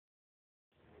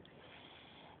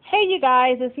Hey you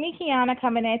guys, it's me Kiana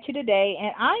coming at you today,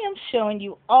 and I am showing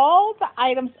you all the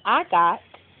items I got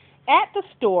at the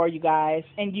store, you guys,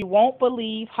 and you won't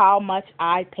believe how much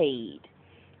I paid.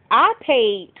 I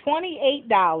paid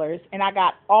 $28 and I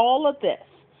got all of this.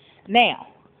 Now,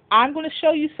 I'm going to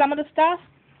show you some of the stuff.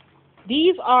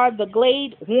 These are the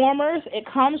Glade warmers. It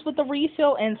comes with the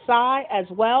refill inside as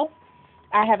well.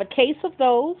 I have a case of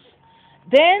those.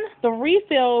 Then the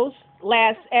refills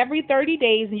last every 30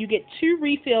 days, and you get two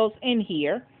refills in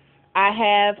here. I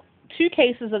have two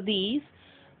cases of these.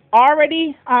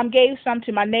 Already gave some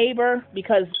to my neighbor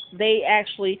because they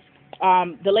actually,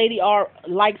 the lady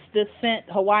likes this scent,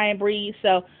 Hawaiian Breeze,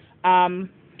 so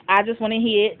I just went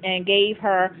ahead and gave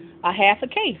her a half a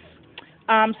case.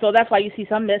 So that's why you see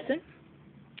some missing.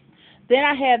 Then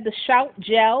I have the Shout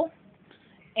Gel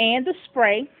and the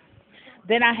spray.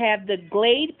 Then I have the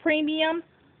Glade Premium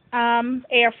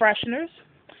air fresheners.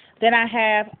 Then I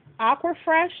have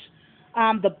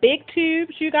Aquafresh, the big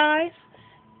tubes, you guys.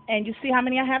 And you see how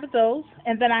many I have of those.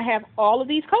 And then I have all of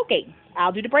these Colgate.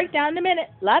 I'll do the breakdown in a minute.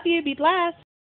 Love you. Be blessed.